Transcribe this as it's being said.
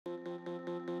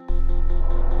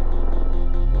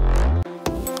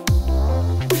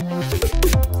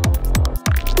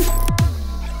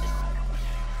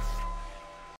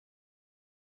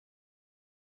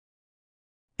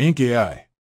Ink AI.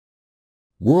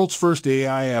 World's first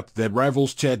AI app that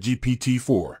rivals ChatGPT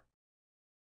 4.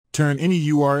 Turn any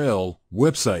URL,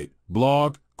 website,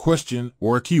 blog, question,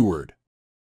 or a keyword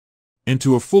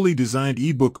into a fully designed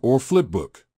ebook or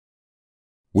flipbook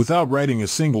without writing a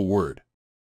single word.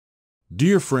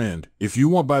 Dear friend, if you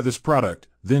want to buy this product,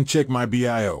 then check my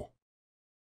bio.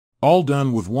 All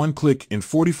done with one click in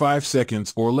 45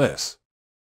 seconds or less.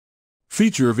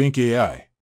 Feature of Ink AI.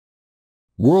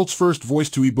 World's first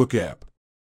voice-to-ebook app.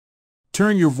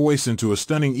 Turn your voice into a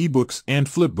stunning eBooks and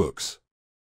FlipBooks.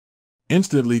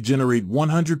 Instantly generate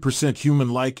 100%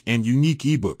 human-like and unique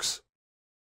eBooks.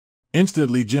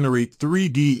 Instantly generate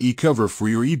 3D eCover for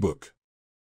your ebook.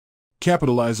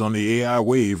 Capitalize on the AI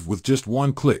wave with just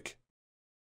one click.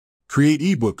 Create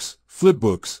eBooks,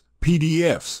 FlipBooks,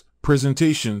 PDFs,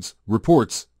 presentations,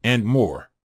 reports, and more.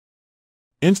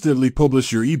 Instantly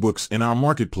publish your eBooks in our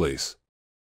marketplace.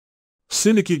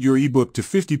 Syndicate your ebook to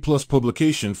 50+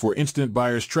 publication for instant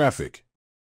buyers traffic.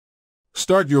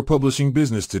 Start your publishing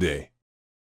business today.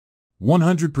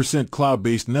 100%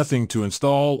 cloud-based, nothing to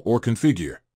install or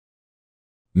configure.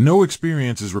 No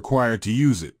experience is required to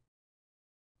use it.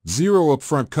 Zero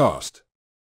upfront cost.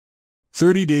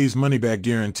 30 days money-back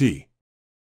guarantee.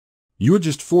 You're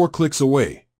just 4 clicks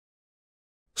away.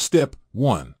 Step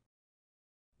 1.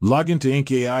 Log into Ink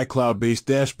AI cloud-based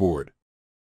dashboard.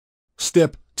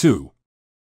 Step 2.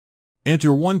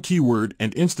 Enter one keyword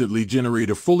and instantly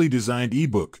generate a fully designed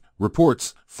ebook,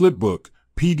 reports, flipbook,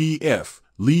 PDF,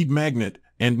 lead magnet,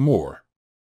 and more.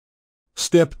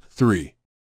 Step 3.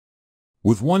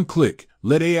 With one click,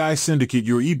 let AI syndicate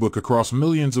your ebook across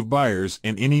millions of buyers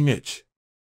in any niche.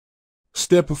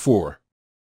 Step 4.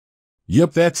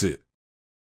 Yep, that's it.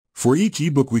 For each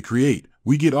ebook we create,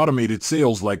 we get automated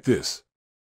sales like this.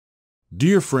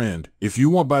 Dear friend, if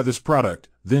you want to buy this product,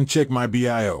 then check my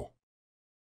bio.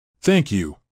 Thank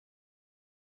you.